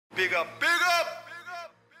big up, big up!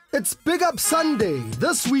 It's Big Up Sunday,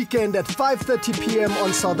 this weekend at 5:30 p.m.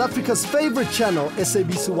 on South Africa's favorite channel,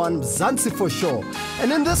 SABC1 Mzansi for sure.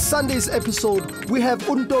 And in this Sunday's episode, we have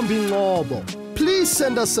Untombi Ngobo. Please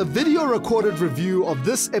send us a video recorded review of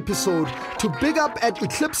this episode to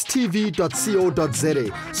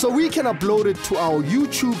bigup@eclipsetv.co.za so we can upload it to our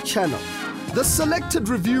YouTube channel. The selected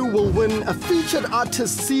review will win a featured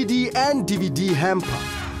artist CD and DVD hamper.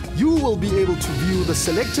 You will be able to view the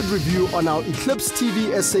selected review on our Eclipse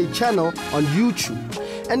TV SA channel on YouTube.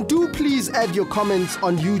 And do please add your comments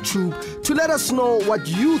on YouTube to let us know what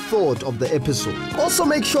you thought of the episode. Also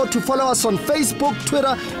make sure to follow us on Facebook,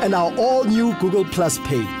 Twitter, and our all-new Google Plus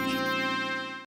page.